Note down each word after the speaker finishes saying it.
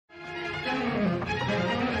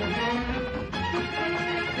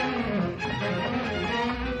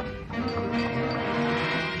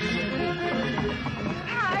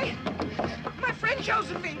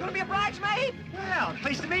on.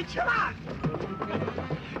 Pleased to meet you. Come on.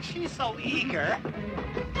 She's so eager.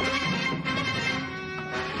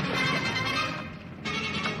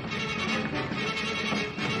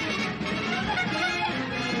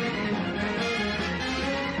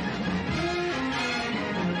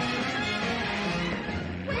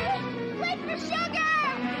 Wait for Sugar!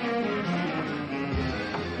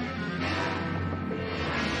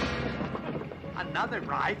 Another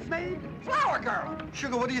bridesmaid? Flower girl!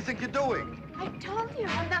 Sugar, what do you think you're doing? I told you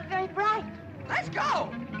I'm not very bright. Let's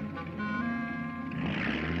go!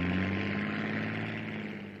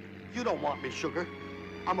 You don't want me, Sugar.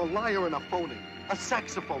 I'm a liar and a phony. A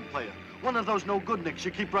saxophone player. One of those no-good nicks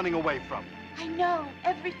you keep running away from. I know,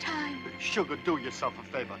 every time. Sugar, do yourself a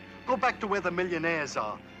favor. Go back to where the millionaires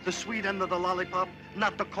are. The sweet end of the lollipop,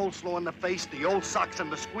 not the coleslaw in the face, the old socks,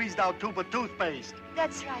 and the squeezed-out tube of toothpaste.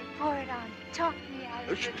 That's right, pour it on. Talk me out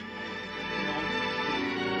of it.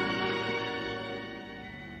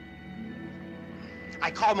 I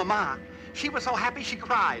called Mama. She was so happy she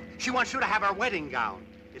cried. She wants you to have her wedding gown.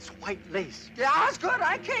 It's white lace. Yeah, that's good.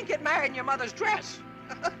 I can't get married in your mother's dress.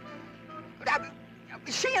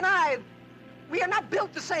 She and I, we are not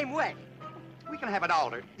built the same way. We can have it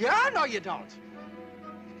altered. Yeah, no, you don't.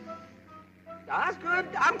 That's good.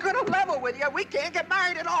 I'm gonna level with you. We can't get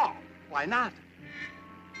married at all. Why not?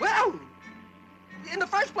 Well, in the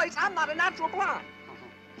first place, I'm not a natural blonde.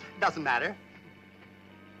 Doesn't matter.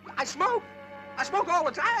 I smoke. I smoke all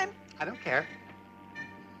the time. I don't care.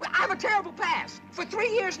 Well, I have a terrible past. For 3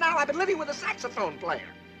 years now, I've been living with a saxophone player.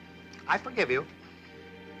 I forgive you.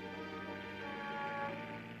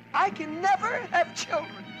 I can never have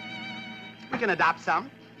children. We can adopt some.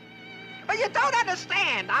 But you don't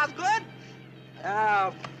understand, Osgood.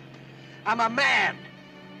 I'm a man.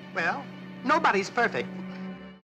 Well, nobody's perfect.